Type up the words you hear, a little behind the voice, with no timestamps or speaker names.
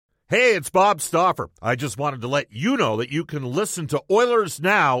Hey, it's Bob Stauffer. I just wanted to let you know that you can listen to Oilers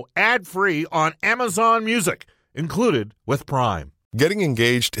Now ad-free on Amazon Music, included with Prime. Getting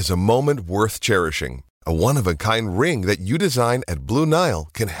engaged is a moment worth cherishing. A one-of-a-kind ring that you design at Blue Nile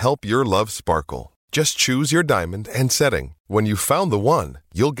can help your love sparkle. Just choose your diamond and setting. When you've found the one,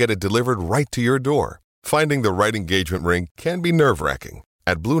 you'll get it delivered right to your door. Finding the right engagement ring can be nerve-wracking.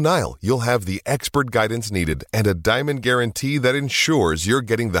 At Blue Nile, you'll have the expert guidance needed and a diamond guarantee that ensures you're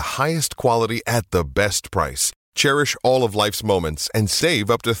getting the highest quality at the best price. Cherish all of life's moments and save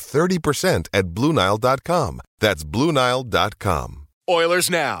up to 30% at BlueNile.com. That's BlueNile.com.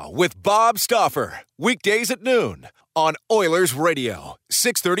 Oilers Now with Bob Stauffer. Weekdays at noon on Oilers Radio,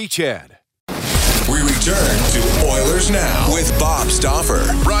 630 CHED. We return to Oilers Now with Bob Stauffer.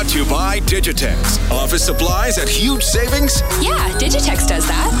 Brought to you by Digitex. Office supplies at huge savings? Yeah, Digitex does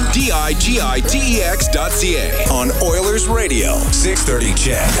that. Digitex.ca on Oilers Radio, 630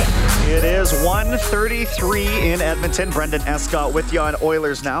 CHED. It is 1:33 in Edmonton. Brendan Escott with you on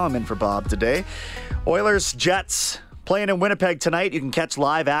Oilers Now. I'm in for Bob today. Oilers Jets playing in Winnipeg tonight. You can catch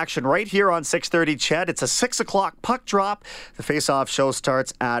live action right here on 630 CHED. It's a 6 o'clock puck drop. The face-off show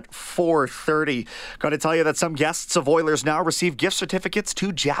starts at 4:30. Got to tell you that some guests of Oilers Now receive gift certificates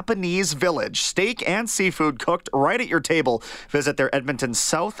to Japanese Village. Steak and seafood cooked right at your table. Visit their Edmonton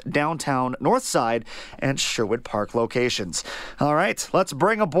South, Downtown, North Side, and Sherwood Park locations. All right, let's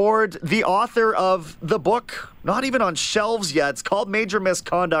bring aboard the author of the book. Not even on shelves yet. It's called Major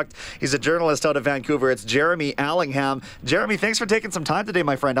Misconduct. He's a journalist out of Vancouver. It's Jeremy Allingham. Jeremy, thanks for taking some time today,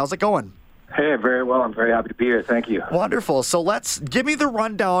 my friend. How's it going? Hey, very well. I'm very happy to be here. Thank you. Wonderful. So give me the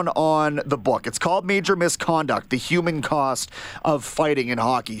rundown on the book. It's called Major Misconduct, the human cost of fighting in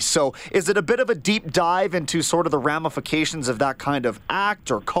hockey. So is it a bit of a deep dive into sort of the ramifications of that kind of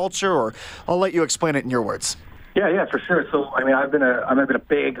act or culture, or I'll let you explain it in your words? Yeah, for sure. So, I mean, I've been a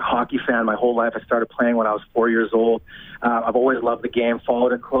big hockey fan my whole life. I started playing when I was 4 years old. I've always loved the game,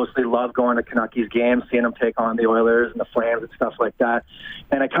 followed it closely, loved going to Canucks games, seeing them take on the Oilers and the Flames and stuff like that.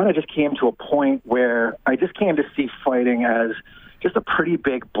 And I kind of just came to a point where I just came to see fighting as just a pretty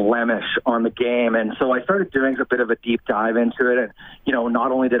big blemish on the game. And so I started doing a bit of a deep dive into it. And,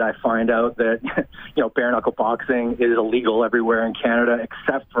 not only did I find out that, bare knuckle boxing is illegal everywhere in Canada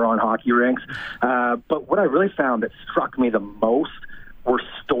except for on hockey rinks, but what I really found that struck me the most were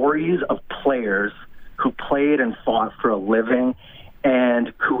stories of players who played and fought for a living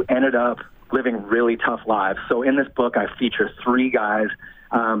and who ended up living really tough lives. So in this book, I feature three guys,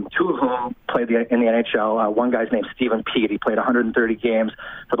 two of whom played in the NHL. One guy's named Stephen Peat. He played 130 games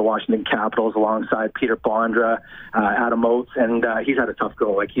for the Washington Capitals alongside Peter Bondra, Adam Oates, and he's had a tough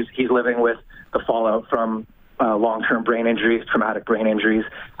go. Like he's living with the fallout from long-term brain injuries, traumatic brain injuries.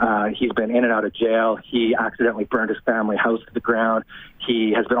 He's been in and out of jail. He accidentally burned his family house to the ground.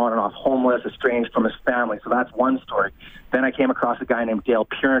 He has been on and off homeless, estranged from his family. So that's one story. Then I came across a guy named Dale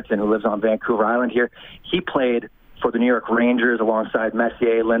Purinton who lives on Vancouver Island here. He played for the New York Rangers alongside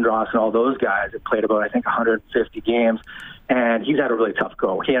Messier, Lindros, and all those guys. It played about, I think, 150 games. And he's had a really tough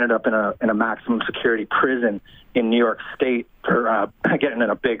go. He ended up in a maximum security prison in New York State for getting in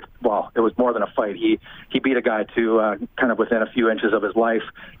a big, well, it was more than a fight. He beat a guy to kind of within a few inches of his life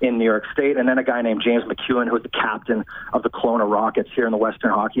in New York State. And then a guy named James McEwen, who was the captain of the Kelowna Rockets here in the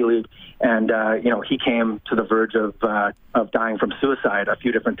Western Hockey League. And, he came to the verge of dying from suicide a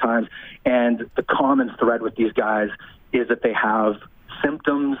few different times. And the common thread with these guys is that they have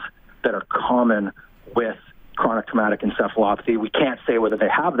symptoms that are common with chronic traumatic encephalopathy. We can't say whether they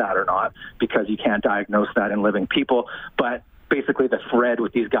have that or not because you can't diagnose that in living people. But basically the thread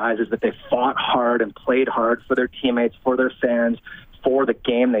with these guys is that they fought hard and played hard for their teammates, for their fans, for the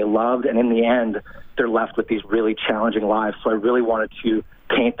game they loved. And in the end, they're left with these really challenging lives. So I really wanted to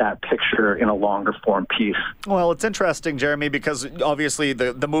paint that picture in a longer form piece. Well, it's interesting, Jeremy, because obviously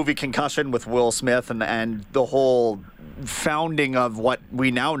the movie Concussion with Will Smith and the whole founding of what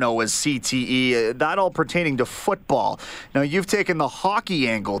we now know as CTE, that all pertaining to football. Now, you've taken the hockey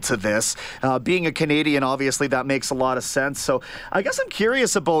angle to this. Being a Canadian, obviously, that makes a lot of sense. So I guess I'm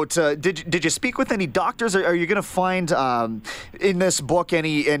curious about, did you speak with any doctors? Are you going to find in this book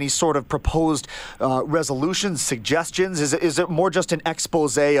any sort of proposed resolutions, suggestions? Is it more just an expose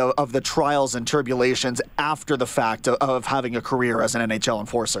of the trials and tribulations after the fact of having a career as an NHL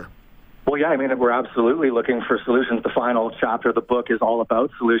enforcer? Well, yeah, I mean, we're absolutely looking for solutions. The final chapter of the book is all about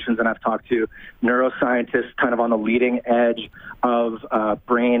solutions, and I've talked to neuroscientists kind of on the leading edge of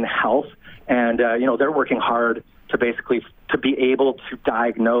brain health, and, they're working hard to basically to be able to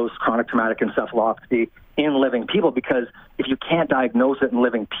diagnose chronic traumatic encephalopathy in living people, because if you can't diagnose it in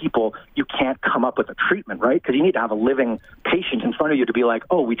living people, you can't come up with a treatment, right? Because you need to have a living patient in front of you to be like,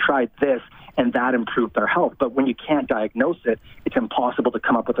 oh, we tried this and that improved their health. But when you can't diagnose it, it's impossible to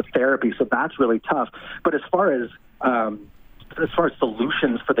come up with a therapy. So that's really tough. But as far as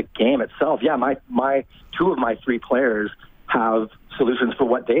solutions for the game itself, yeah, my two of my three players have solutions for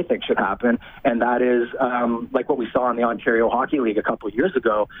what they think should happen, and that is like what we saw in the Ontario Hockey League a couple of years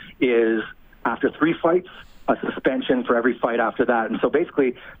ago, is after 3 fights, a suspension for every fight after that. And so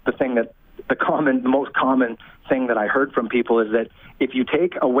basically the most common thing that I heard from people is that if you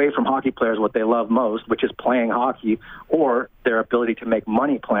take away from hockey players what they love most, which is playing hockey or their ability to make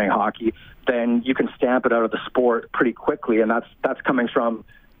money playing hockey, then you can stamp it out of the sport pretty quickly. And that's coming from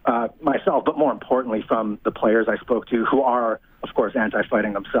myself, but more importantly from the players I spoke to, who are, of course,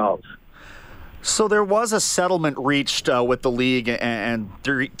 anti-fighting themselves. So there was a settlement reached with the league and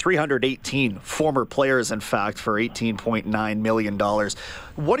 318 former players, in fact, for $18.9 million.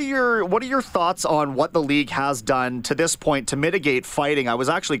 What are your thoughts on what the league has done to this point to mitigate fighting? I was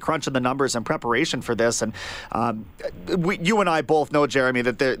actually crunching the numbers in preparation for this, and you and I both know, Jeremy,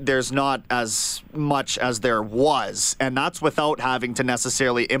 that there's not as much as there was, and that's without having to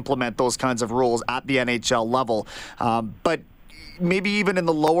necessarily implement those kinds of rules at the NHL level. But maybe even in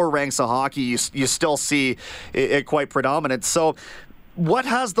the lower ranks of hockey, you still see it quite predominant. So what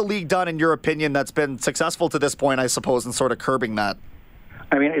has the league done, in your opinion, that's been successful to this point, I suppose, in sort of curbing that?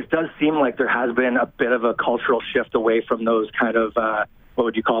 I mean, it does seem like there has been a bit of a cultural shift away from those kind of, what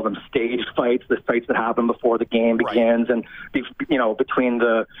would you call them, staged fights, the fights that happen before the game begins, right. And, between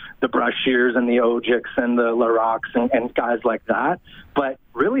the Brashears and the Ojics and the Larocques and guys like that. But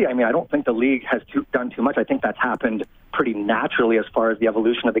really, I mean, I don't think the league has done too much. I think that's happened pretty naturally as far as the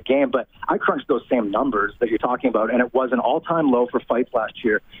evolution of the game. But I crunched those same numbers that you're talking about, and it was an all-time low for fights last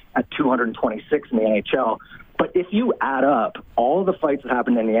year at 226 in the NHL. But if you add up all the fights that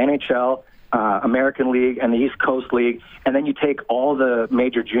happened in the NHL, American League, and the East Coast League, and then you take all the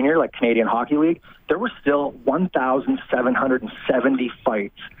major junior, like Canadian Hockey League, there were still 1,770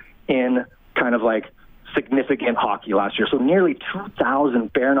 fights in kind of like significant hockey last year. So nearly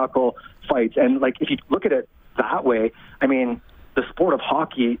 2,000 bare-knuckle fights. And like, if you look at it that way, I mean, the sport of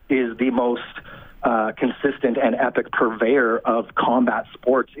hockey is the most consistent and epic purveyor of combat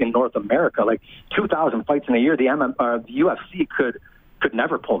sports in North America. Like 2,000 fights in a year, the UFC could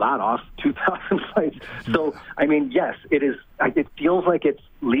never pull that off, 2,000 fights. So, I mean, yes, it is. It feels like it's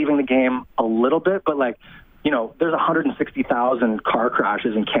leaving the game a little bit, but like, there's 160,000 car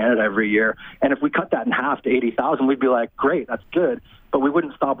crashes in Canada every year. And if we cut that in half to 80,000, we'd be like, great, that's good. But we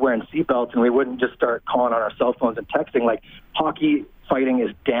wouldn't stop wearing seatbelts, and we wouldn't just start calling on our cell phones and texting. Like, hockey fighting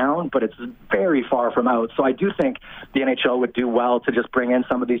is down, but it's very far from out. So I do think the NHL would do well to just bring in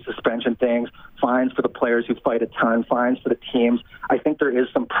some of these suspension things, fines for the players who fight a ton, fines for the teams. I think there is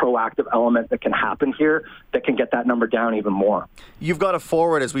some proactive element that can happen here that can get that number down even more. You've got a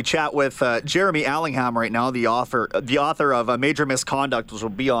forward as we chat with Jeremy Allingham right now, the author of Major Misconduct, which will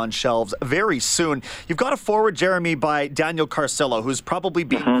be on shelves very soon. You've got a forward, Jeremy, by Daniel Carcillo, who's probably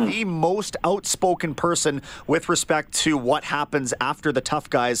been the most outspoken person with respect to what happens after the tough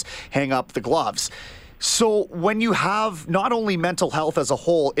guys hang up the gloves. So when you have not only mental health as a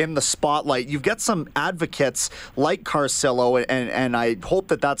whole in the spotlight, you've got some advocates like Carcillo, and I hope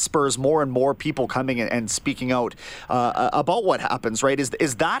that spurs more and more people coming and speaking out about what happens, right?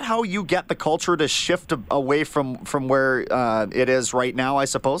 Is that how you get the culture to shift away from where it is right now, I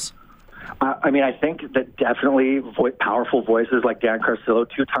suppose? I mean, I think that definitely powerful voices like Dan Carcillo,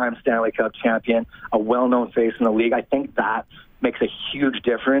 2-time Stanley Cup champion, a well-known face in the league, I think that makes a huge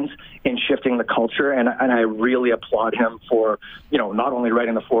difference in shifting the culture, and I really applaud him for, not only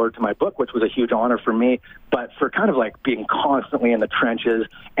writing the foreword to my book, which was a huge honor for me, but for kind of like being constantly in the trenches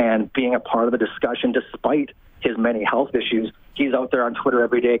and being a part of the discussion despite his many health issues. He's out there on Twitter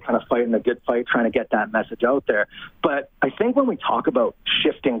every day kind of fighting the good fight, trying to get that message out there. But I think when we talk about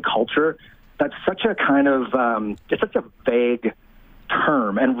shifting culture, that's such a kind of, it's such a vague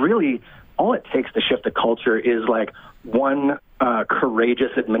term, and really all it takes to shift the culture is like one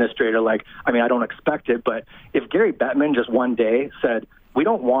courageous administrator. Like, I mean, I don't expect it, but if Gary Bettman just one day said, we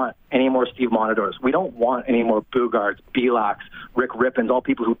don't want any more Steve Monitors, we don't want any more Bogarts, Belaks, Rick Rippons, all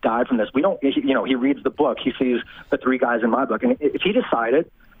people who died from this. We don't, he reads the book, he sees the 3 guys in my book, and if he decided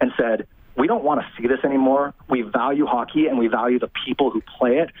and said, we don't want to see this anymore, we value hockey and we value the people who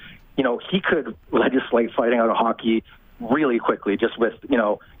play it, he could legislate fighting out of hockey really quickly, just with,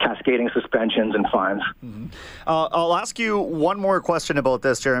 cascading suspensions and fines. I'll ask you one more question about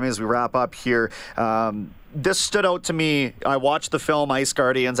this, Jeremy, as we wrap up here. this stood out to me. I watched the film Ice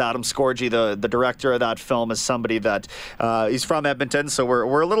Guardians. Adam Scorgie, the director of that film, is somebody that he's from Edmonton, so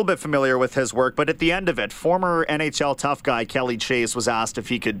we're a little bit familiar with his work. But at the end of it, former NHL tough guy Kelly Chase was asked if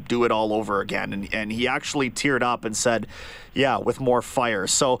he could do it all over again, and he actually teared up and said, yeah, with more fire.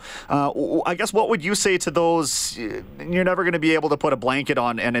 So I guess what would you say to those? You're never going to be able to put a blanket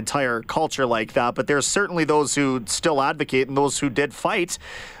on an entire culture like that, but there's certainly those who still advocate and those who did fight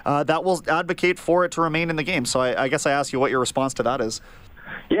that will advocate for it to remain in the game. So I guess I ask you what your response to that is.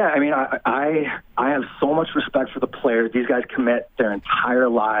 Yeah, I mean, I have so much respect for the players. These guys commit their entire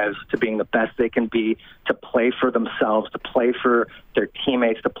lives to being the best they can be, to play for themselves, to play for their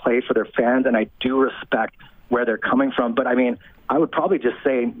teammates, to play for their fans, and I do respect where they're coming from. But I mean, I would probably just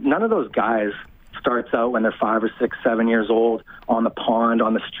say none of those guys starts out when they're 5 or 6, 7 years old on the pond,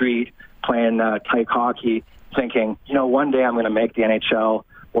 on the street, playing type hockey, thinking, one day I'm going to make the NHL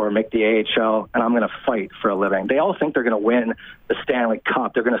or make the AHL, and I'm going to fight for a living. They all think they're going to win the Stanley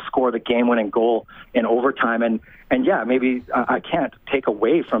Cup. They're going to score the game-winning goal in overtime. And yeah, maybe I can't take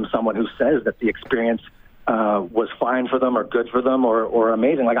away from someone who says that the experience was fine for them or good for them or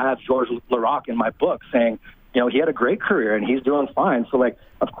amazing. Like, I have George Laraque in my book saying, he had a great career and he's doing fine. So,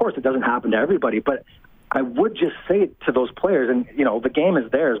 of course, it doesn't happen to everybody. But I would just say to those players, and, the game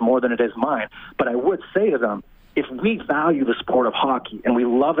is theirs more than it is mine, but I would say to them, if we value the sport of hockey and we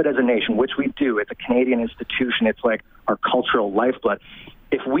love it as a nation, which we do, it's a Canadian institution, it's like our cultural lifeblood.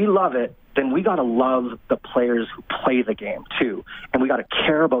 If we love it, then we got to love the players who play the game too. And we got to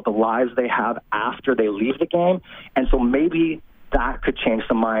care about the lives they have after they leave the game. And so maybe that could change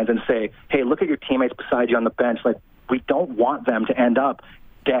some minds and say, hey, look at your teammates beside you on the bench. Like, we don't want them to end up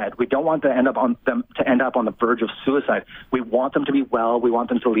dead. We don't want them to end up on the verge of suicide. We want them to be well. We want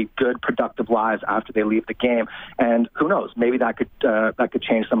them to lead good, productive lives after they leave the game. And who knows? Maybe that could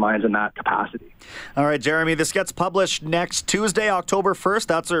change some minds in that capacity. All right, Jeremy. This gets published next Tuesday, October 1st.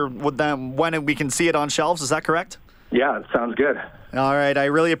 That's when we can see it on shelves. Is that correct? Yeah, it sounds good. All right. I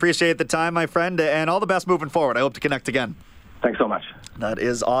really appreciate the time, my friend, and all the best moving forward. I hope to connect again. Thanks so much. That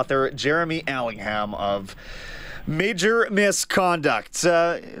is author Jeremy Allingham of Major Misconduct.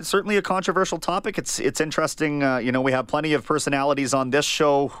 Certainly a controversial topic. It's interesting. We have plenty of personalities on this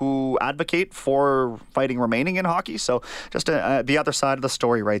show who advocate for fighting remaining in hockey. So just the other side of the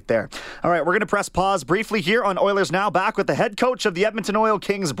story right there. All right, we're going to press pause briefly here on Oilers Now. Back with the head coach of the Edmonton Oil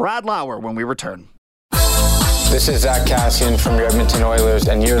Kings, Brad Lauer, when we return. This is Zach Cassian from your Edmonton Oilers,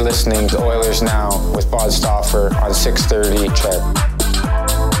 and you're listening to Oilers Now with Bob Stauffer on 630 CHED.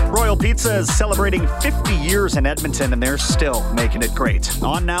 Royal Pizza is celebrating 50 years in Edmonton, and they're still making it great.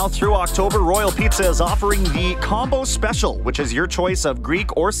 On now through October, Royal Pizza is offering the Combo Special, which is your choice of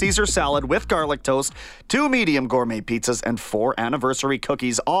Greek or Caesar salad with garlic toast, 2 medium gourmet pizzas, and 4 anniversary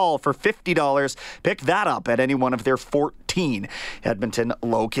cookies, all for $50. Pick that up at any one of their 14 Edmonton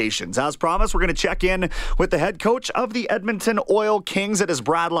locations. As promised, we're going to check in with the head coach of the Edmonton Oil Kings. It is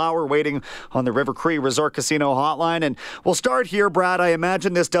Brad Lauer waiting on the River Cree Resort Casino hotline. And we'll start here, Brad. I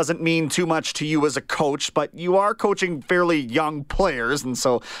imagine this doesn't mean too much to you as a coach, but you are coaching fairly young players, and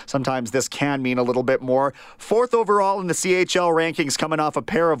so sometimes this can mean a little bit more. 4th overall in the CHL rankings, coming off a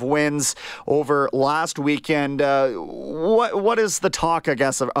pair of wins over last weekend. What is the talk, I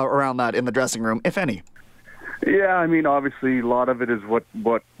guess, around that in the dressing room, if any? Yeah, I mean, obviously, a lot of it is what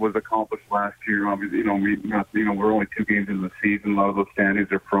was accomplished last year. Obviously, we're only 2 games into the season. A lot of those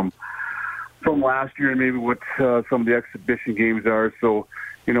standings are from last year, and maybe what some of the exhibition games are. So,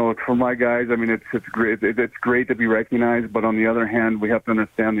 for my guys, I mean, it's great. It's great to be recognized, but on the other hand, we have to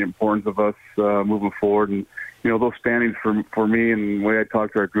understand the importance of us moving forward. And those standings for me and the way I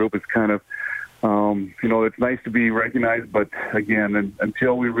talk to our group is kind of. It's nice to be recognized, but again,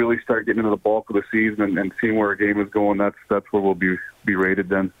 until we really start getting into the bulk of the season and seeing where our game is going, that's where we'll be rated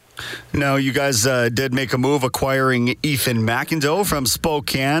then. Now, you guys did make a move acquiring Ethan McIndoe from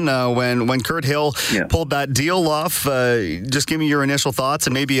Spokane when Kurt Hill pulled that deal off. Just give me your initial thoughts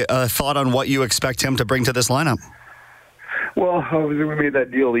and maybe a thought on what you expect him to bring to this lineup. Well, obviously we made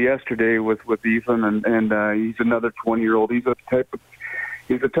that deal yesterday with Ethan, and he's another 20-year-old. He's the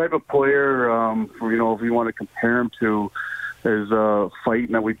type of player, if you want to compare him to, there's a fight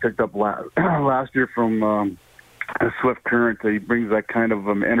that we picked up last year from Swift Current. He brings that kind of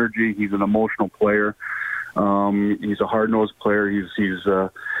energy. He's an emotional player. He's a hard-nosed player. He's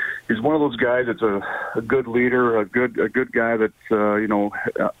one of those guys that's a good leader, a good guy that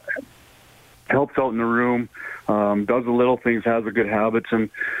helps out in the room, does the little things, has the good habits, and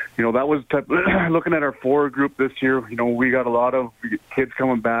that was looking at our forward group this year. We got a lot of kids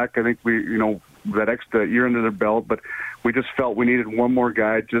coming back. I think we that extra year under their belt, but we just felt we needed one more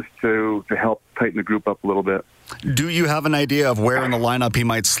guy just to help tighten the group up a little bit. Do you have an idea of where in the lineup he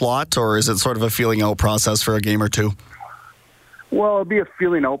might slot, or is it sort of a feeling out process for a game or two? Well, it'll be a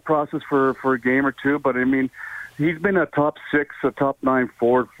feeling out process for a game or two, but I mean, he's been a top 6, a top 9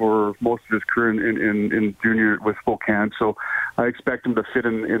 forward for most of his career in junior with Spokane, so I expect him to fit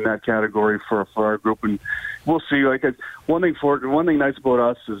in that category for our group, and we'll see. Like one thing nice about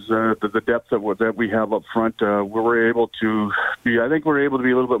us is the depth that we have up front. We're able to be. I think we're able to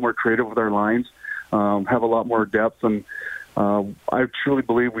be a little bit more creative with our lines, have a lot more depth, and I truly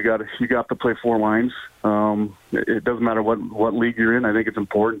believe you got to play 4 lines. It doesn't matter what league you're in. I think it's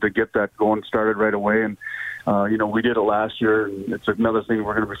important to get that going started right away. And we did it last year, and it's another thing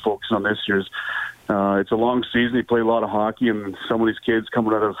we're going to be focusing on this year. It's a long season. You play a lot of hockey, and some of these kids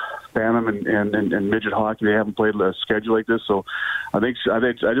coming out of Bantam and midget hockey, they haven't played a schedule like this. So I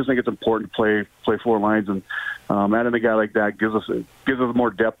just think it's important to play 4 lines, and adding a guy like that gives us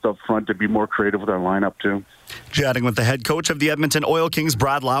more depth up front to be more creative with our lineup too. Chatting with the head coach of the Edmonton Oil Kings,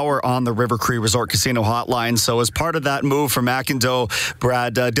 Brad Lauer, on the River Cree Resort Casino hotline. So as part of that move from McIndoe,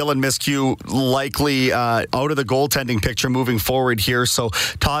 Brad, Dylan Miskew likely out of the goaltending picture moving forward here. So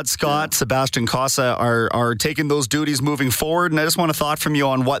Todd Scott, Sebastian Casa are taking those duties moving forward. And I just want a thought from you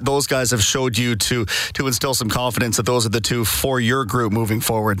on what those guys have showed you to instill some confidence that those are the two for your group moving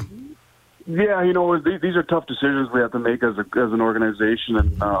forward. Yeah, these are tough decisions we have to make as an organization,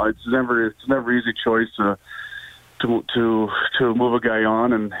 and it's never easy choice to move a guy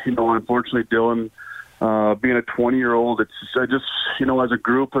on. And unfortunately, Dylan, being a 20-year-old, as a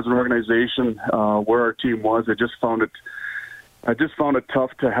group, as an organization, where our team was, I just found it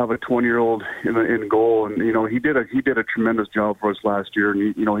tough to have a 20-year-old in goal. And he did a tremendous job for us last year.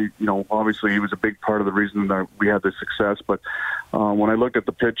 And he obviously he was a big part of the reason that we had the success. But when I looked at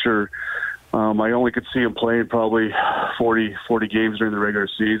the picture, I only could see him playing probably 40 games during the regular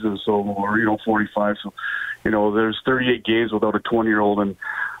season, or 45. So, there's 38 games without a 20-year-old. And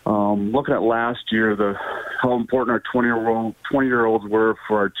looking at last year, how important our 20-year-olds were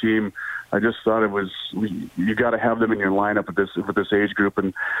for our team, I just thought you got to have them in your lineup with this age group.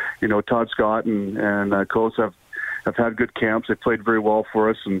 And Todd Scott and Coase have had good camps. They played very well for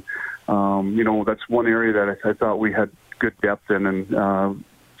us, and that's one area that I thought we had good depth in, and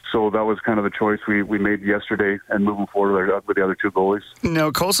so that was kind of the choice we made yesterday and moving forward with the other 2 goalies. Now,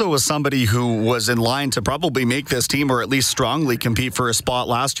 Coase was somebody who was in line to probably make this team, or at least strongly compete for a spot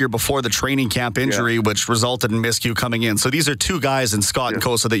last year before the training camp injury, which resulted in Miskew coming in. So these are 2 guys in Scott and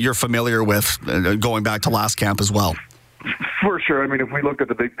Coase that you're familiar with going back to last camp as well. For sure. I mean, if we look at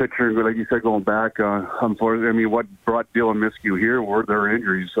the big picture, like you said, going back, unfortunately, what brought Dylan Miskew here were their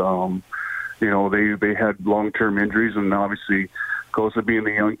injuries. They had long-term injuries, and obviously Coase being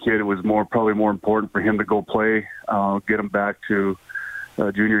the young kid, it was probably more important for him to go play, get him back to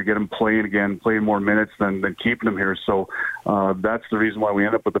junior, get him playing again, playing more minutes than keeping him here. So that's the reason why we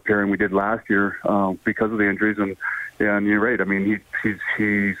ended up with the pairing we did last year because of the injuries. And you're right. I mean,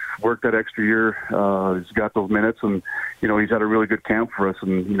 he's worked that extra year. He's got those minutes, and he's had a really good camp for us,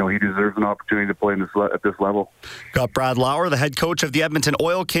 and he deserves an opportunity to play at this level. Got Brad Lauer, the head coach of the Edmonton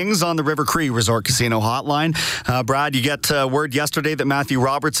Oil Kings, on the River Cree Resort Casino hotline. Brad, you get word yesterday that Matthew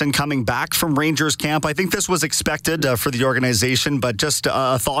Robertson coming back from Rangers camp. I think this was expected for the organization, but just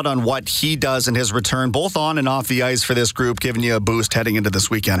a thought on what he does in his return, both on and off the ice for this group, giving you a boost heading into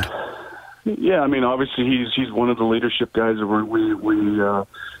this weekend. Yeah, I mean, obviously he's one of the leadership guys that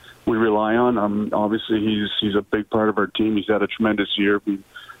we rely on. Obviously he's a big part of our team. He's had a tremendous year. We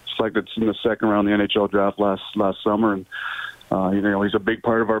selected in the second round of the NHL draft last summer, and he's a big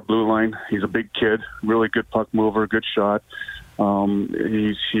part of our blue line. He's a big kid, really good puck mover, good shot.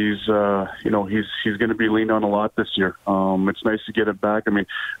 He's going to be leaned on a lot this year. It's nice to get it back. I mean,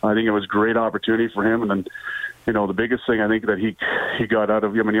 I think it was a great opportunity for him, and then the biggest thing I think that he got out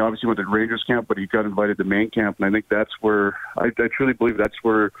of, he obviously went to Rangers camp, but he got invited to main camp, and I think that's where I truly believe that's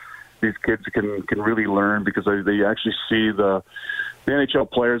where these kids can really learn, because they actually see the NHL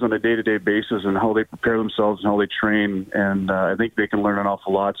players on a day-to-day basis and how they prepare themselves and how they train, and I think they can learn an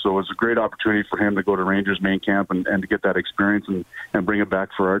awful lot. So it was a great opportunity for him to go to Rangers main camp and to get that experience and bring it back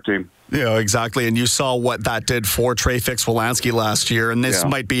for our team. Yeah, exactly. And you saw what that did for Trey Fix-Wolanski last year, and this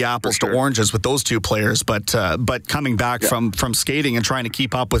might be apples to oranges with those 2 players, but coming back from skating and trying to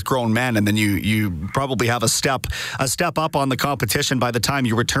keep up with grown men, and then you probably have a step up on the competition by the time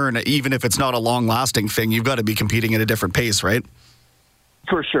you return, even if it's not a long-lasting thing. You've got to be competing at a different pace, right?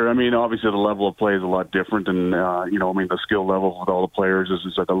 For sure. I mean, obviously the level of play is a lot different, and the skill level with all the players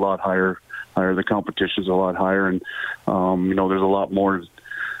is like a lot higher. The competition's a lot higher, and there's a lot more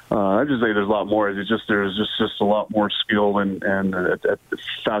I just say there's a lot more. There's just a lot more skill and at a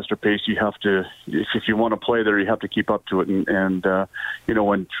faster pace. You have to, if you want to play there, you have to keep up to it. And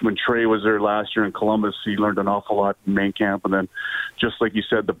when Trey was there last year in Columbus, he learned an awful lot in main camp. And then, just like you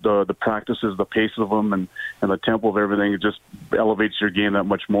said, the practices, the pace of them, and the tempo of everything, it just elevates your game that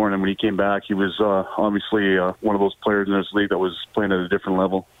much more. And then when he came back, he was obviously one of those players in this league that was playing at a different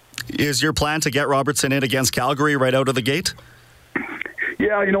level. Is your plan to get Robertson in against Calgary right out of the gate?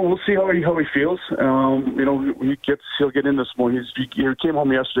 Yeah, we'll see how he feels. He'll get in this morning. He came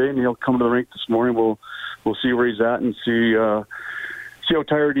home yesterday, and he'll come to the rink this morning. We'll see where he's at and see how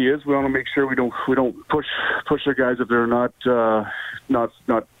tired he is. We want to make sure we don't push our guys if they're not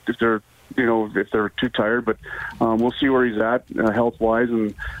if they're too tired. But we'll see where he's at health-wise,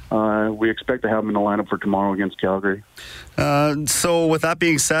 and we expect to have him in the lineup for tomorrow against Calgary. So with that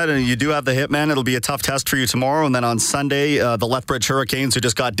being said, and you do have the hitman, it'll be a tough test for you tomorrow. And then on Sunday, the Lethbridge Hurricanes, who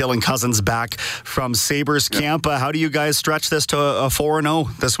just got Dylan Cousins back from Sabres camp. How do you guys stretch this to a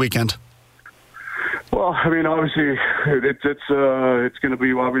 4-0 this weekend? Well, I mean, obviously, it's going to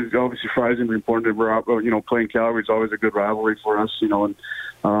be obviously Friday's going to be important. We're playing Calgary is always a good rivalry for us, and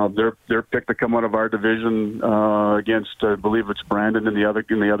they're picked to come out of our division against, I believe it's Brandon in the other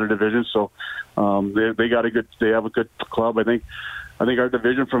division. So they have a good club. I think our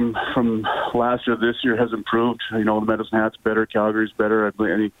division from last year to this year has improved. The Medicine Hat's better, Calgary's better. I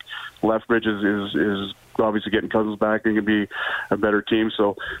think Lethbridge is obviously getting Cousins back and can be a better team.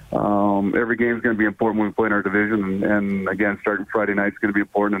 So every game is going to be important when we play in our division. And again, starting Friday night is going to be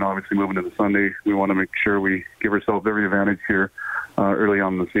important. And obviously moving into Sunday, we want to make sure we give ourselves every advantage here early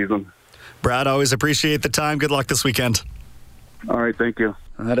on in the season. Brad, always appreciate the time. Good luck this weekend. All right, thank you.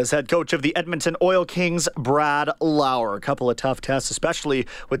 That is head coach of the Edmonton Oil Kings, Brad Lauer. A couple of tough tests, especially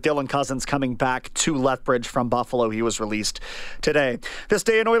with Dylan Cousins coming back to Lethbridge from Buffalo. He was released today. This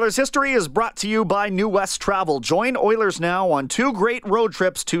day in Oilers history is brought to you by New West Travel. Join Oilers now on 2 great road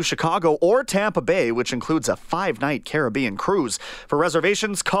trips to Chicago or Tampa Bay, which includes a 5-night Caribbean cruise. For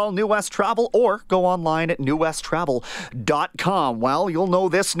reservations, call New West Travel or go online at newwesttravel.com. Well, you'll know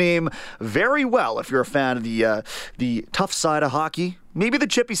this name very well if you're a fan of the tough side of hockey. Maybe the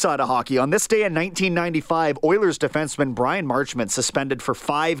chippy side of hockey. On this day in 1995, Oilers defenseman Brian Marchment suspended for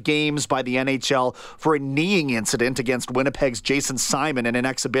 5 games by the NHL for a kneeing incident against Winnipeg's Jason Simon in an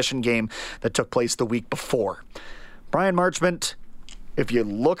exhibition game that took place the week before. Brian Marchment, if you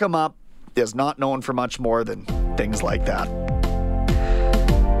look him up, is not known for much more than things like that.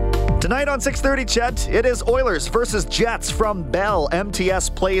 Tonight on 6:30, Chet, it is Oilers versus Jets from Bell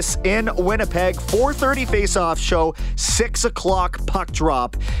MTS Place in Winnipeg. 4:30 face-off show, 6 o'clock puck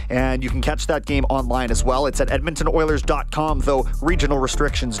drop, and you can catch that game online as well. It's at edmontonoilers.com, though regional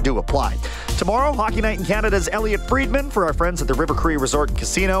restrictions do apply. Tomorrow, Hockey Night in Canada's Elliot Friedman for our friends at the River Cree Resort and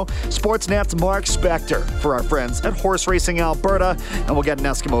Casino. Sportsnet's Mark Spector for our friends at Horse Racing Alberta, and we'll get an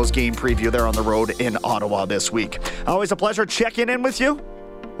Eskimos game preview there on the road in Ottawa this week. Always a pleasure checking in with you.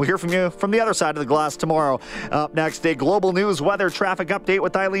 We'll hear from you from the other side of the glass tomorrow. Up next, a global news weather traffic update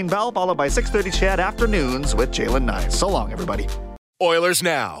with Eileen Bell, followed by 6:30 Chat Afternoons with Jalen Nye. So long, everybody. Oilers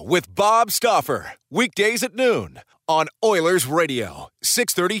Now with Bob Stauffer. Weekdays at noon on Oilers Radio,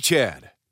 6:30 Chat.